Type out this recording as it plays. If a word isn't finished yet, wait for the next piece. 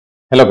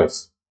Hello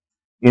guys,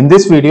 in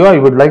this video I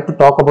would like to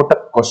talk about a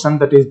question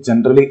that is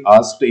generally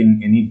asked in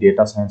any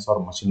data science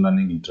or machine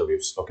learning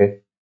interviews,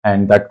 okay?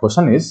 And that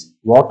question is,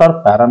 what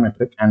are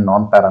parametric and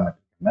non-parametric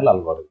ML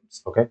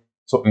algorithms, okay?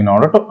 So in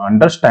order to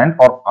understand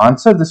or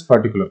answer this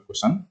particular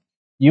question,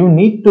 you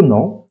need to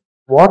know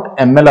what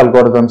ML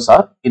algorithms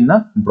are in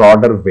a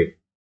broader way,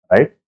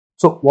 right?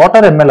 So what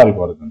are ML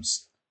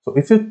algorithms? So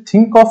if you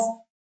think on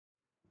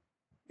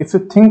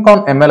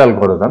ML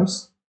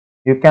algorithms,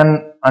 you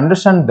can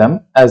understand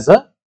them as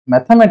a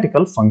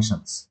mathematical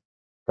functions,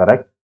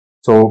 correct?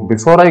 So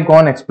before I go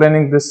on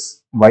explaining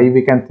this, why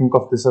we can think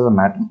of this as a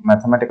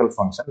mathematical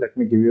function, let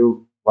me give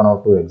you one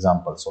or two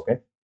examples, okay?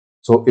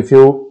 So if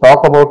you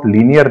talk about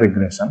linear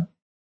regression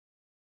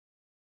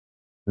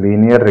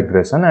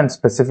and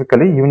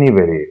specifically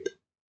univariate,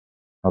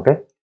 okay?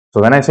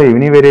 So when I say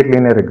univariate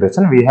linear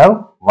regression, we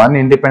have one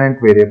independent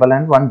variable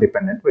and one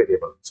dependent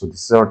variable. So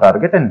this is our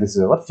target and this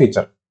is our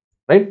feature,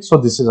 right? So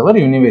this is our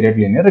univariate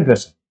linear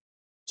regression.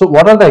 So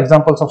what are the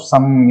examples of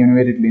some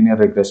univariate linear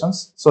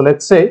regressions? So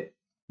let's say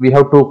we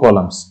have two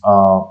columns.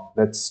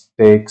 Let's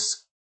take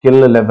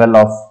skill level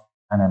of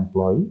an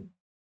employee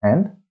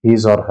and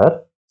his or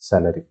her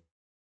salary,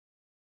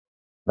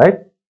 right?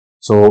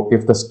 So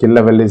if the skill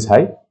level is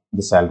high,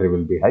 the salary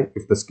will be high.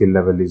 If the skill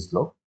level is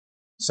low,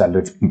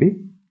 salary will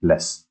be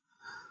less.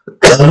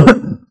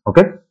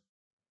 Okay.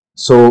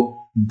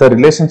 So the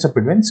relationship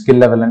between skill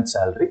level and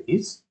salary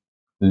is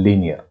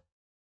linear.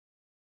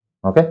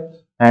 Okay.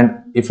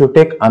 And if you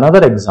take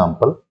another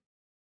example,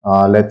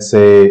 let's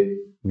say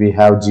we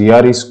have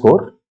GRE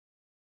score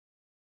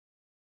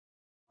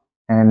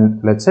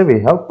and let's say we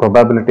have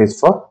probabilities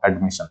for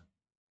admission,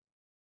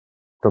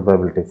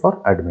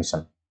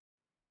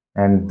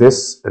 and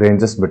this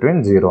ranges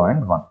between 0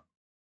 and 1,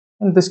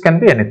 and this can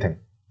be anything,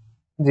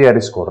 GRE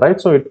score, right?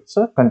 So it's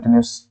a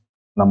continuous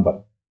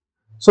number.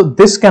 So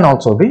this can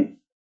also be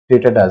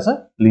treated as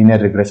a linear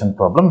regression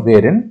problem,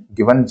 wherein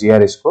given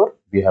GRE score,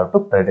 we have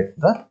to predict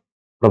the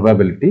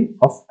probability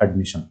of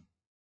admission.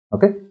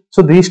 Okay,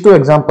 so these two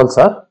examples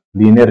are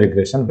linear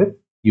regression with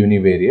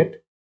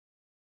univariate.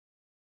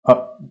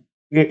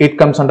 It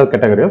comes under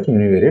category of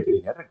univariate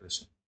linear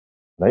regression,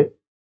 right?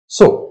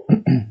 So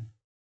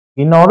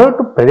in order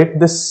to predict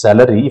this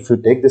salary, if you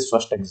take this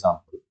first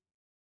example,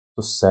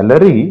 so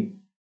salary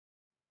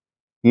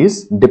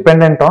is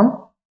dependent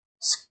on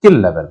skill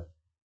level,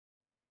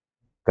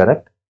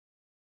 correct?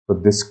 So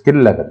this skill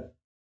level,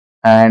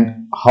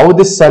 and how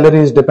this salary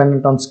is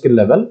dependent on skill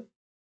level,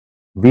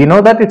 we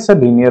know that it's a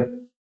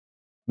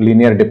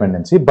linear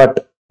dependency,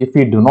 but if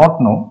we do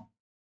not know,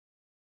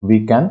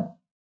 we can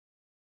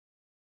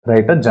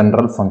write a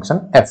general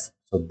function f.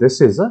 So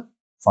this is a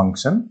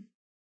function.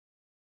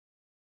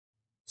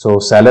 So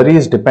salary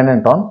is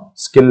dependent on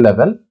skill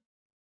level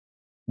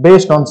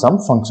based on some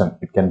function.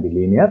 It can be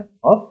linear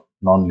or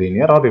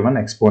non-linear or even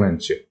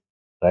exponential,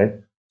 right?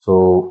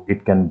 So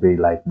it can be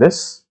like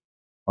this,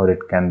 or it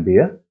can be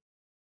a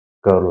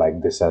curve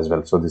like this as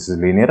well. So this is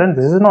linear and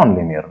this is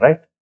non-linear,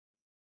 right?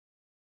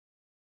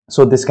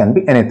 So this can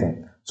be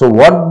anything. So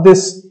what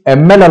this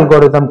ML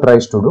algorithm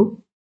tries to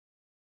do,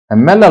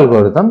 ML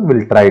algorithm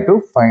will try to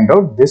find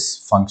out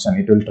this function.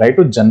 It will try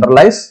to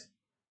generalize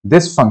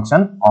this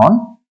function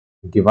on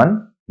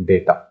given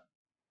data,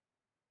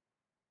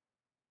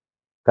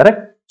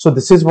 correct? So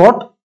this is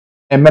what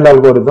ML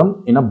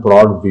algorithm in a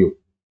broad view,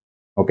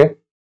 okay?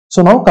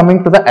 So now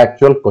coming to the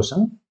actual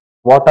question,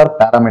 what are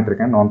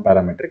parametric and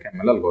non-parametric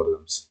ML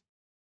algorithms?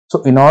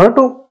 So in order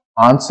to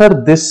answer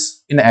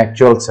this in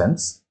actual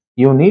sense,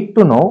 you need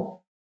to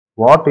know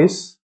what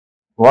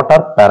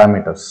are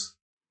parameters,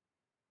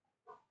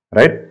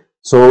 right?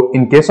 So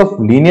in case of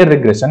linear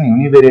regression,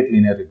 univariate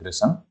linear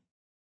regression,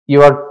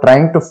 you are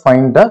trying to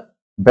find the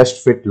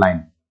best fit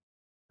line,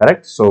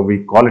 correct? So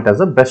we call it as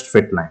a best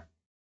fit line.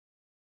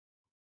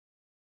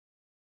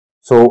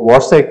 So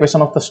what's the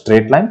equation of the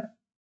straight line?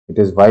 It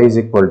is y is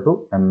equal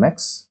to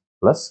mx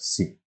plus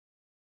c,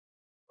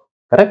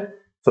 correct?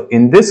 So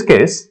in this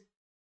case,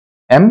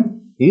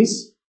 m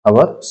is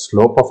our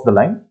slope of the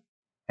line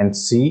and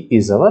c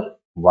is our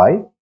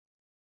y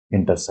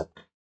intercept,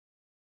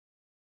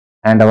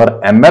 and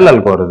our ML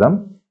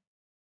algorithm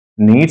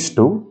needs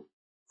to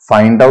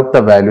find out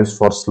the values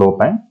for slope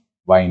and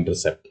y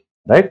intercept,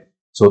 right?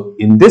 So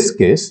in this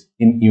case,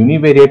 in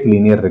univariate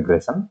linear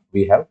regression,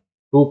 we have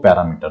two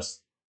parameters,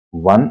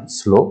 one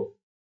slope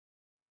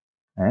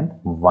and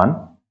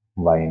one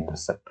y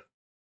intercept,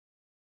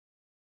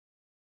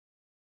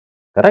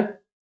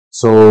 correct?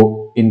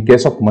 So in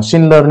case of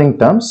machine learning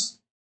terms,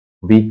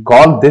 we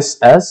call this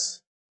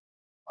as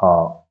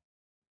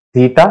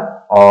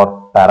theta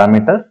or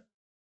parameter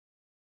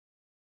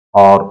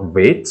or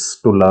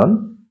weights to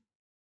learn,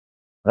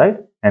 right?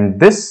 And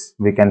this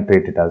we can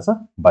treat it as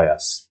a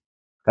bias,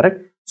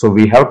 correct? So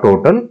we have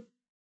total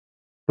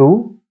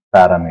two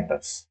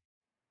parameters,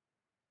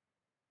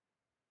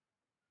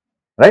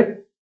 right,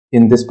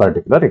 in this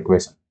particular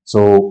equation.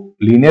 So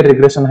linear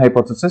regression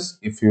hypothesis,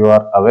 if you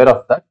are aware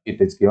of that,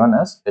 it is given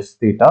as h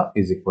theta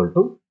is equal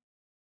to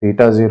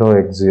theta 0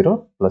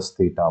 x0 plus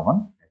theta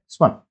 1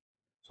 x1.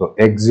 So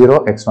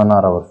x0, x1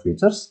 are our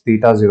features,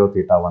 theta 0,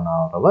 theta 1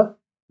 are our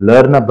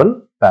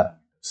learnable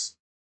parameters.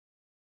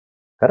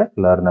 Correct?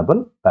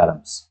 Learnable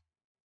params.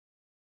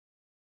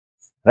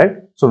 Right?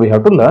 So we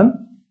have to learn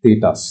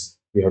thetas.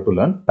 We have to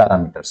learn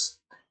parameters.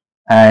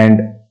 And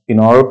in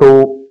order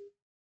to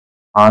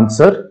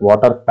answer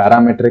what are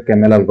parametric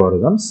ML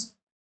algorithms,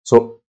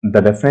 so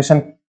the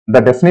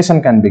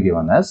definition can be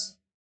given as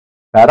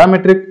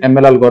parametric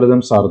ML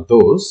algorithms are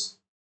those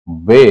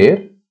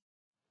where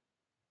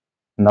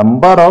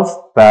number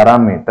of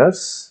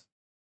parameters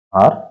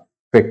are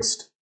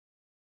fixed.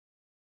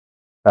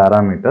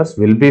 Parameters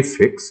will be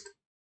fixed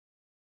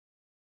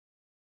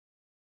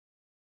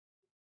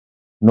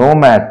no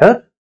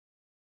matter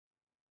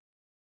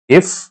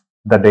if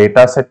the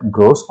data set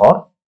grows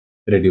or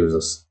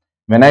reduces.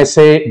 When I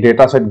say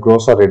data set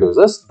grows or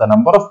reduces, the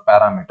number of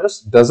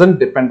parameters doesn't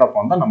depend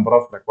upon the number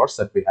of records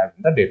that we have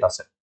in the data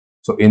set.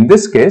 So in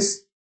this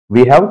case,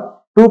 we have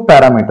two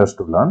parameters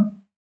to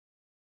learn,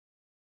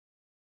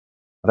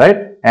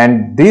 right?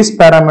 And these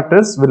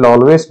parameters will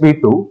always be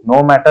 2,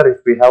 no matter if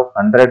we have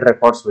 100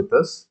 records with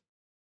us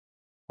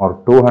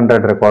or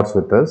 200 records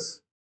with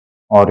us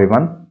or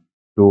even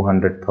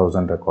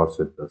 200,000 records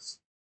with us.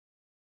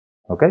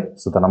 Okay,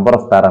 so the number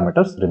of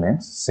parameters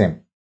remains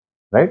same,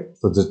 right?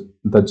 So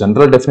the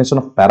general definition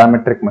of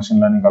parametric machine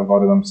learning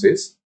algorithms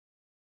is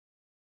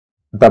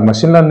the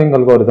machine learning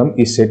algorithm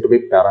is said to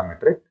be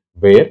parametric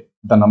where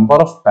the number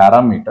of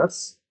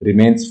parameters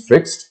remains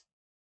fixed.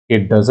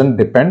 It doesn't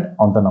depend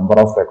on the number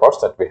of records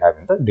that we have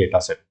in the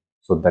data set.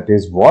 So that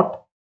is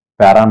what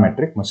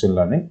parametric machine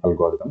learning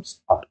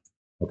algorithms are.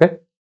 Okay.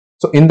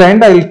 So in the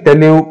end, I will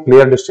tell you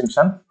clear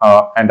distinction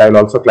and I will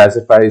also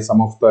classify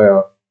some of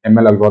the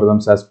ML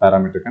algorithms as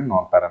parametric and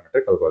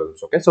non-parametric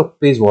algorithms. Okay. So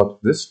please watch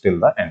this till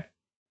the end.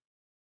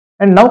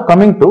 And now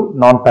coming to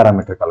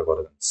non-parametric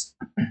algorithms.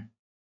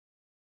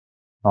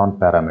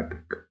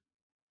 Non-parametric.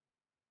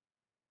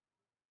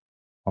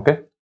 Okay.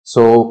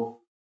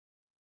 So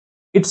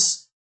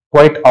it's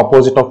quite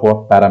opposite of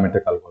what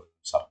parametric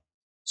algorithms are.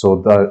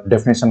 So the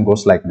definition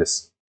goes like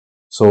this.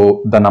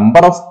 So the number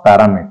of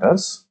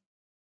parameters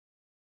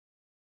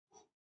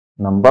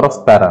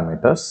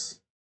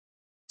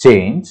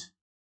change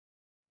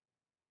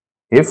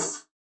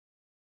if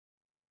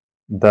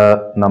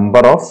the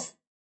number of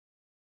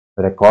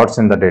records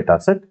in the data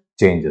set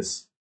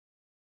changes.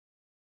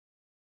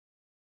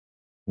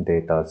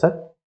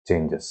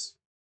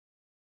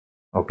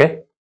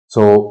 Okay.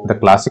 So the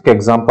classic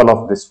example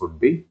of this would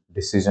be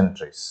decision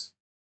trees.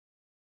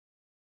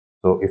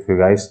 So if you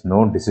guys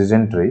know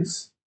decision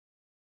trees,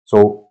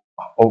 so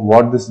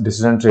what this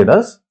decision tree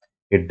does,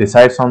 it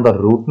decides on the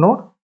root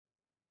node.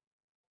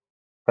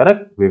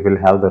 Correct? We will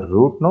have the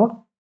root node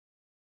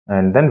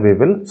and then we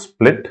will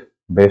split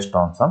based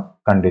on some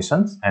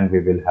conditions and we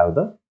will have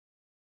the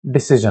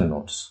decision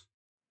nodes.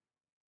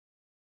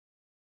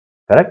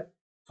 Correct?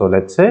 So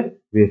let's say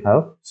we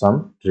have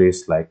some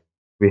trees like,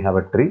 we have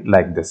a tree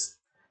like this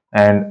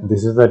and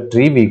this is the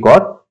tree we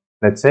got.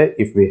 Let's say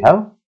if we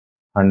have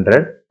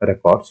 100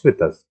 records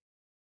with us.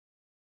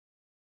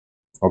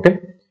 Okay.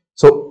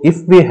 So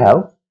if we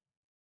have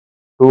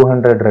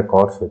 200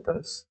 records with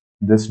us,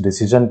 this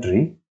decision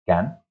tree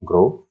can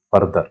grow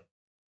further,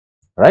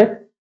 right?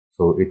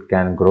 So it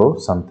can grow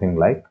something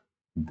like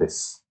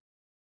this.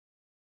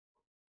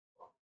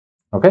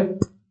 Okay.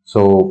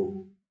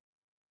 So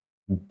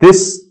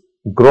this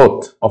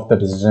growth of the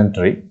decision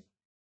tree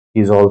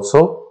is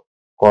also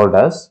called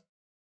as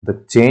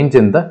the change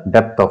in the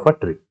depth of a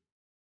tree.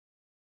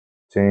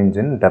 Change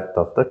in depth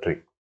of the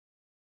tree.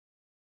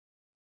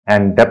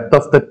 And depth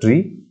of the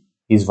tree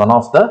is one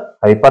of the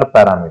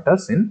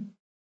hyperparameters in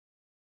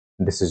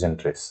decision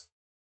trees.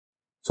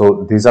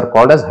 So these are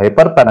called as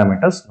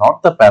hyperparameters,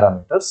 not the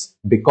parameters,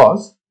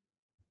 because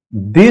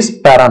these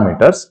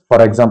parameters,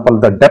 for example,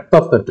 the depth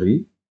of the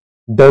tree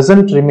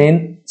doesn't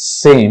remain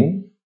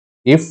same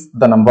if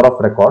the number of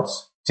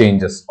records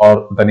changes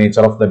or the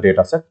nature of the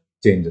data set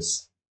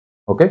changes.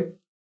 Okay.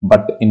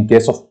 But in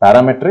case of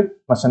parametric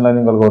machine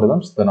learning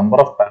algorithms, the number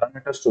of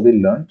parameters to be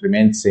learned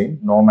remains same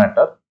no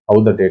matter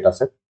how the data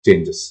set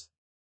changes.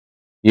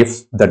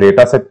 If the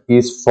data set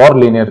is for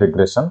linear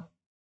regression,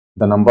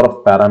 the number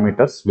of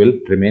parameters will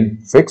remain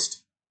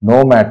fixed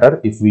no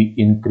matter if we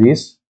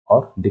increase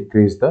or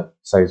decrease the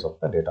size of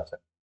the data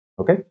set.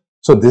 Okay.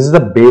 So this is the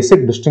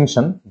basic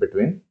distinction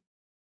between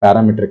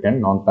parametric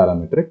and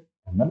non-parametric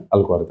ML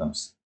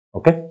algorithms.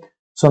 Okay.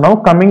 So now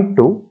coming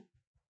to,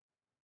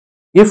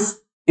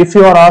 if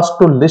you are asked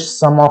to list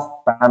some of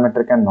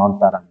parametric and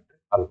non-parametric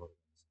algorithms,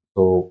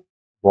 so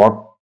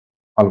what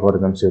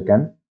algorithms you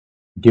can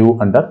give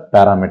under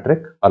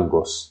parametric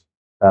algos,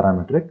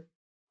 parametric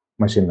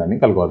machine learning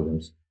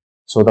algorithms.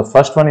 So the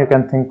first one you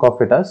can think of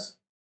it as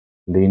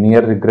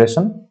linear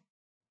regression.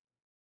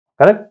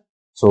 Correct?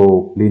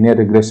 So linear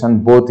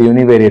regression, both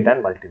univariate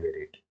and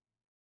multivariate.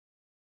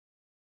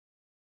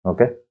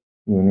 Okay,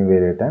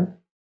 univariate and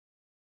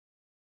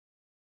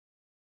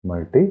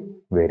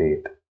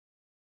multivariate.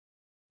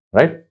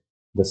 Right?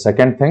 The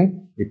second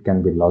thing, it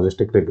can be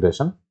logistic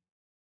regression.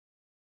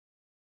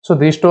 So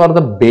these two are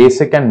the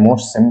basic and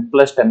most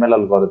simplest ML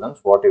algorithms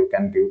what you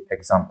can give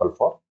example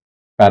for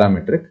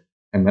parametric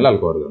ML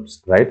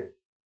algorithms, right?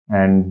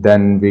 And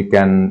then we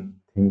can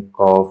think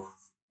of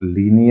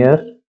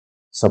linear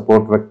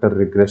support vector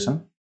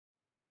regression,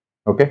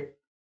 okay?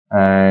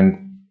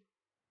 And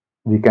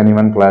we can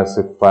even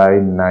classify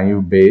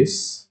naive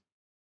Bayes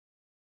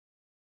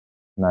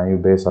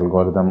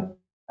algorithm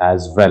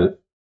as well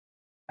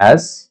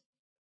as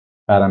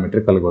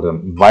parametric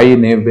algorithm. Why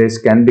naive Bayes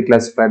can be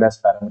classified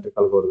as parametric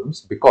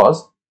algorithms?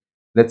 Because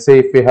let's say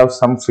if we have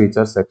some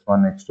features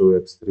x1, x2,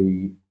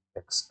 x3,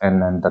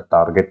 xn and the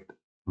target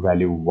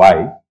value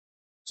y.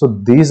 So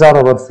these are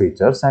our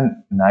features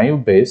and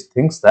naive Bayes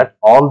thinks that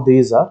all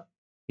these are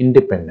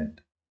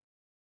independent.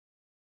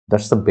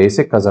 That's the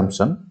basic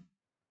assumption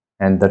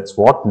and that's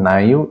what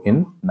naive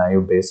in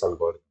naive Bayes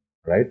algorithm,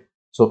 right?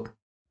 So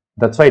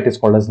that's why it is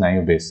called as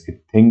naive Bayes.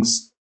 It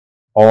thinks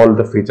all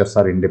the features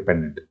are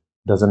independent.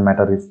 Doesn't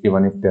matter if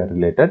even if they are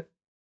related.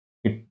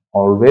 It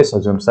always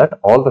assumes that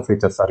all the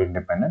features are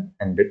independent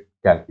and it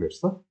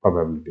calculates the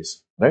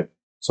probabilities, right?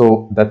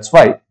 So that's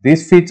why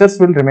these features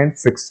will remain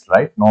fixed,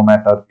 right? No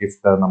matter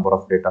if the number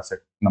of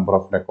number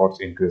of records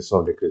increases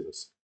or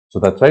decreases. So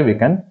that's why we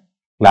can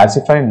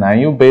classify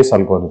naive Bayes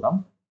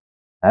algorithm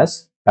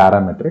as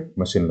parametric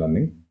machine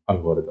learning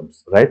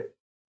algorithms, right?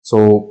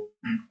 So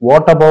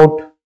what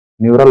about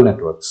neural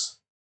networks?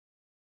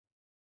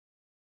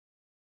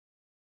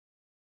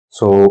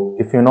 So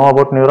if you know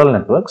about neural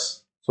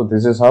networks, so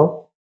this is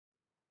how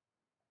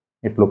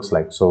it looks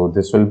like. So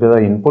this will be the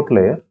input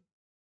layer.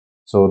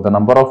 So the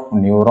number of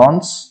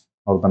neurons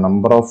or the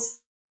number of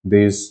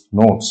these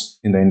nodes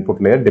in the input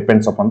layer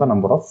depends upon the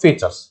number of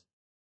features,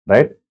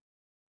 right?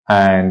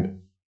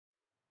 And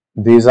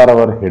these are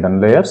our hidden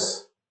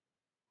layers,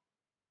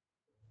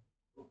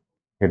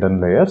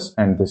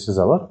 and this is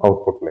our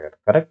output layer,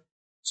 correct?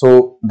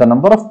 So the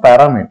number of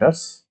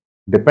parameters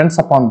depends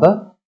upon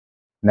the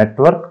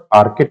network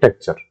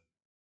architecture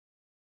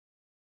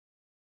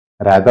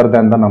rather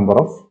than the number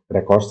of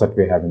records that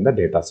we have in the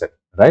data set,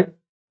 right?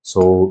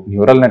 So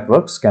neural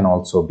networks can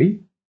also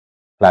be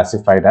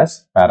classified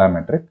as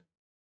parametric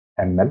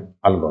ML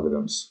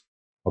algorithms.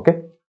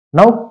 Okay.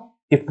 Now,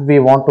 if we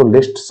want to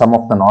list some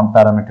of the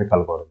non-parametric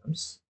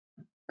algorithms,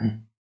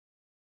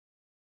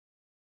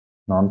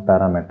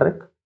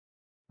 non-parametric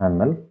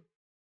ML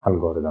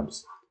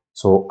algorithms.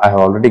 So I have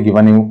already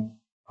given you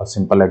a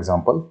simple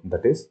example,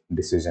 that is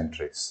decision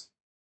trees.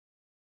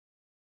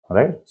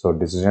 Right. So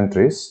decision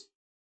trees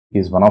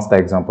is one of the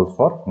examples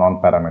for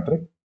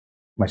non-parametric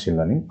machine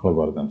learning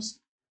algorithms.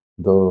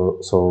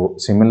 So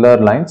similar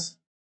lines,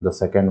 the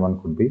second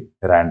one could be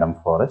random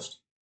forest,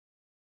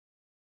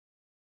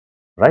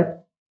 right?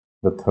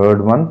 The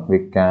third one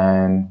we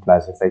can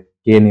classify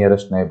k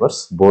nearest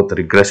neighbors, both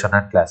regression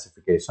and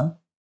classification,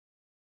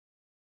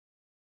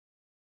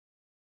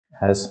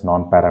 as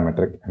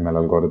non-parametric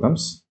ML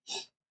algorithms.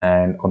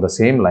 And on the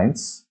same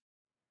lines,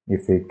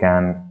 if we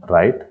can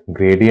write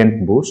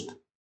gradient boost,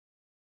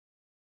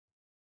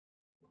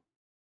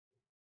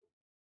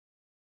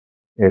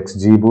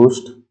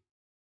 XGBoost,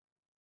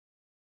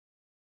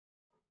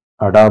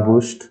 ADA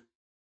boost,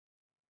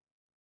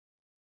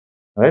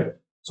 right?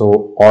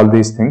 So all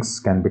these things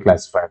can be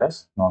classified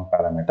as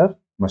non-parameter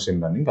machine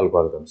learning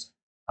algorithms.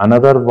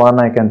 Another one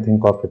I can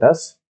think of it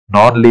as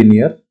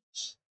non-linear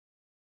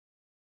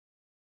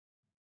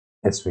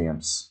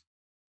SVMs,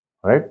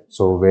 right?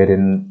 So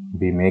wherein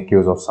we make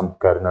use of some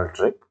kernel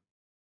trick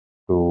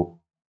to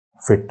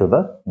fit to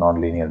the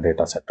non-linear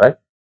data set, right?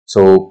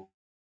 So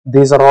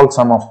these are all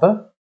some of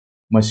the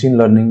machine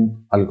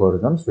learning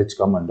algorithms which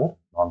come under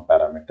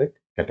non-parametric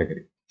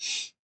category.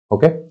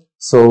 Okay,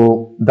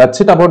 so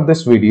that's it about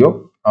this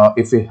video.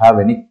 If you have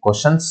any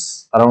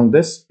questions around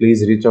this,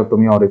 please reach out to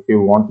me, or if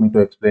you want me to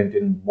explain it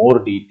in more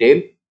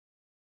detail,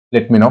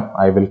 let me know.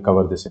 I will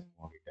cover this in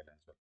more detail as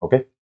well.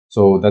 Okay,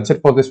 so that's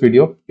it for this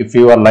video. If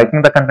you are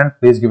liking the content,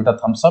 please give it a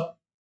thumbs up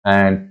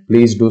and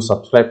please do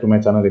subscribe to my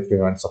channel if you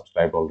haven't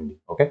subscribed already.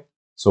 Okay,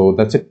 so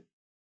that's it.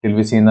 Till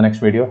we see in the next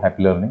video.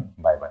 Happy learning.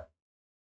 Bye bye.